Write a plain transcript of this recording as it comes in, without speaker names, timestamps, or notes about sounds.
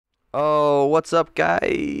Oh, what's up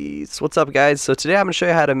guys? What's up guys? So today I'm going to show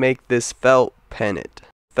you how to make this felt pennant.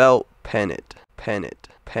 Felt pennant. Pennant.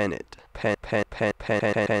 Pennant. Pennant.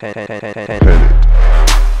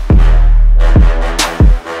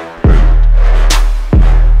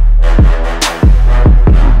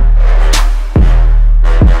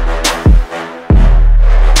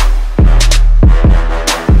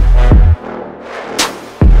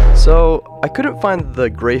 So I couldn't find the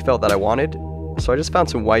gray felt that I wanted, so I just found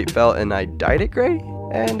some white felt and I dyed it gray,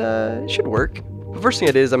 and it should work. The first thing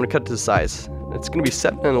I did is I'm going to cut it to the size. It's going to be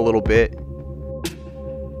 7 in a little bit,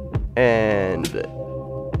 and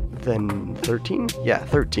then 13? Yeah,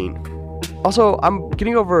 13. Also, I'm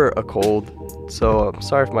getting over a cold, so I'm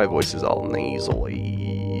sorry if my voice is all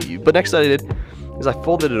nasally. But next thing I did is I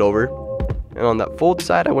folded it over, and on that fold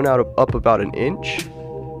side I went up about an inch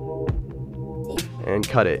and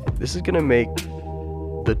cut it. This is gonna make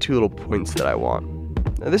the 2 little points that I want.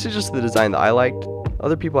 Now this is just the design that I liked.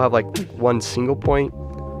 Other people have like one single point,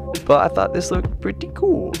 but I thought this looked pretty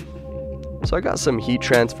cool. So I got some heat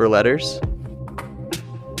transfer letters,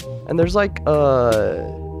 and there's like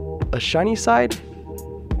a shiny side,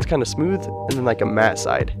 it's kind of smooth, and then like a matte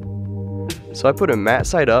side. So I put a matte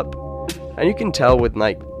side up, and you can tell with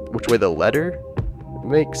like which way the letter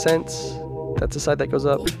makes sense. That's the side that goes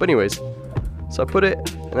up. But anyways, so I put it,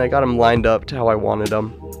 and I got them lined up to how I wanted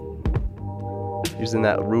them, using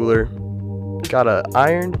that ruler. Got an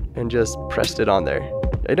iron and just pressed it on there.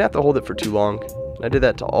 I didn't have to hold it for too long. I did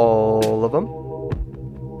that to all of them.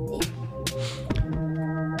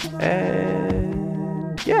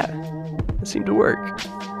 And yeah, it seemed to work.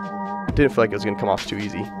 Didn't feel like it was going to come off too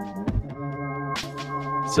easy.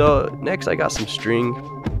 So next I got some string,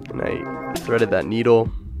 and I threaded that needle.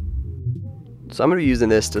 So I'm going to be using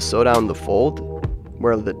this to sew down the fold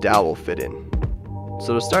where the dowel will fit in.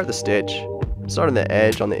 So to start the stitch, I started on the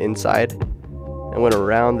edge on the inside and went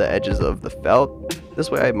around the edges of the felt. This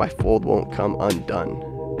way my fold won't come undone.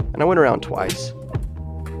 And I went around twice.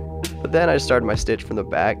 But then I started my stitch from the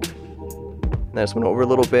back. And I just went over a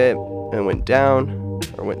little bit and went down,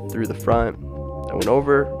 or went through the front. I went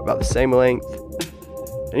over about the same length.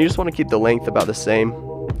 And you just want to keep the length about the same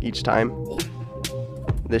each time.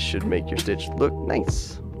 This should make your stitch look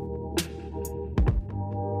nice.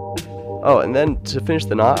 Oh, and then to finish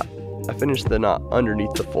the knot, I finished the knot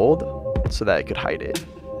underneath the fold so that I could hide it.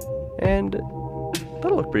 And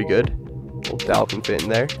that'll look pretty good. Little dowel can fit in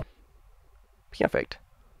there. Perfect.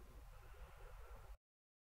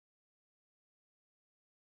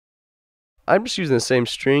 I'm just using the same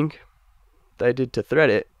string that I did to thread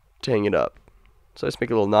it to hang it up. So I just make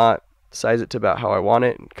a little knot, size it to about how I want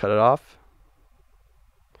it, and cut it off.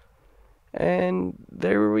 And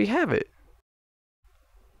there we have it.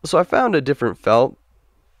 So I found a different felt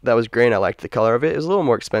that was gray and I liked the color of it. It was a little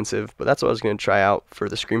more expensive, but that's what I was going to try out for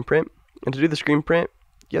the screen print. And to do the screen print,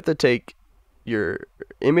 you have to take your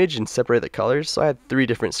image and separate the colors. So I had 3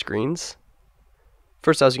 different screens.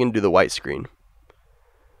 First I was going to do the white screen.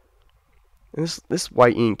 And this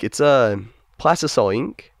white ink, it's a plastisol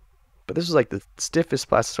ink, but this was like the stiffest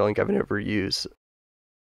plastisol ink I've ever used.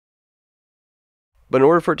 But in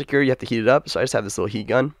order for it to cure, you have to heat it up, so I just have this little heat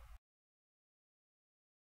gun.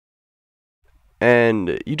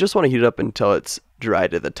 And you just want to heat it up until it's dry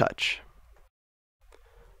to the touch.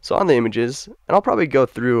 So on the images, and I'll probably go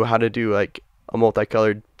through how to do like a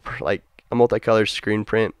multicolored screen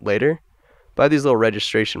print later. But I have these little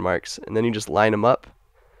registration marks, and then you just line them up,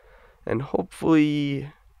 and hopefully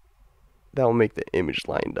that will make the image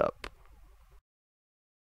lined up.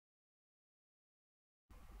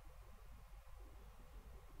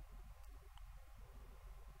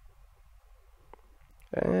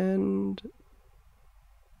 And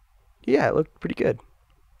yeah, it looked pretty good.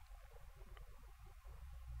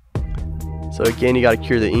 So again, you gotta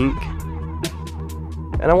cure the ink.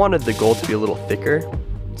 And I wanted the gold to be a little thicker,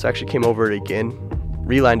 so I actually came over it again,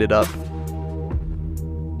 relined it up,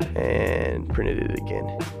 and printed it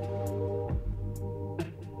again.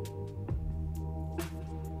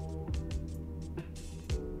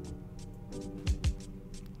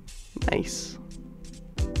 Nice.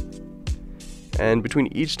 And between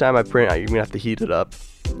each time I print, you're going to have to heat it up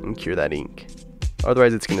and cure that ink.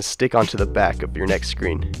 Otherwise it's going to stick onto the back of your next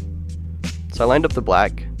screen. So I lined up the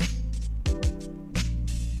black.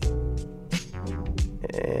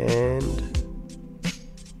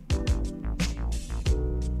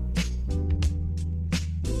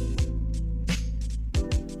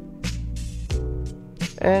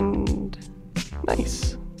 And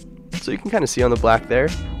nice. So you can kind of see on the black there.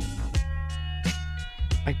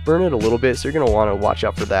 I burn it a little bit, so you're going to want to watch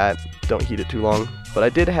out for that. Don't heat it too long. But I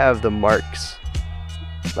did have the marks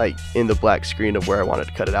like in the black screen of where I wanted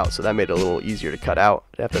to cut it out, so that made it a little easier to cut out.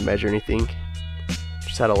 I didn't have to measure anything.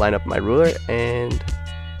 Just had to line up my ruler and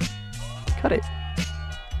cut it.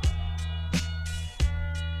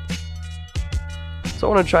 So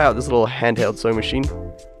I want to try out this little handheld sewing machine.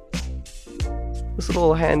 This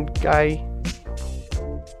little hand guy.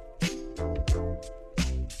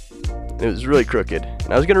 It was really crooked.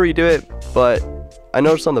 And I was gonna redo it, but I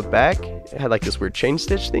noticed on the back it had like this weird chain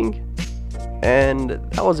stitch thing, and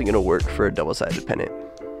that wasn't gonna work for a double-sided pennant.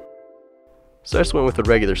 So I just went with a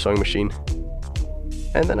regular sewing machine,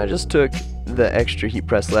 and then I just took the extra heat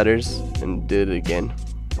press letters and did it again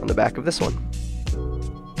on the back of this one,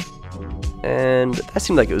 and that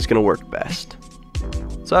seemed like it was gonna work best.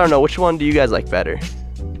 So I don't know, which one do you guys like better?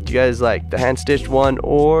 Do you guys like the hand stitched one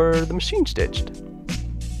or the machine stitched?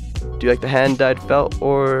 Do you like the hand dyed felt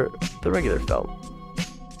or the regular felt?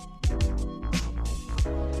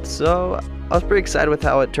 So I was pretty excited with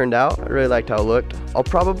how it turned out. I really liked how it looked. I'll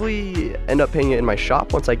probably end up paying it in my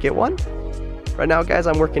shop once I get one. Right now, guys,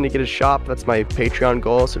 I'm working to get a shop. That's my Patreon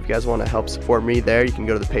goal. So if you guys want to help support me there, you can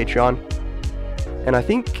go to the Patreon. And I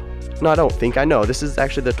think, no, I don't think, I know, this is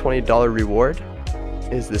actually the $20 reward,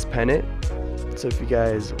 is this pennant. So if you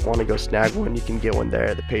guys want to go snag one, you can get one there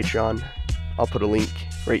at the Patreon. I'll put a link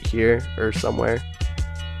right here or somewhere.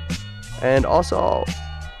 And also,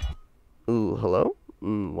 ooh, hello?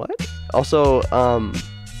 What? Also,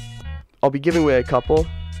 I'll be giving away a couple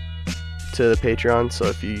to the Patreon, so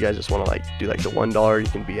if you guys just want to like do like the $1,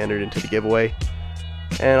 you can be entered into the giveaway.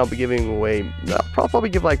 And I'll be giving away, I'll probably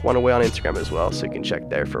give like one away on Instagram as well, so you can check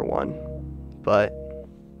there for one. But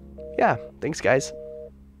yeah, thanks guys.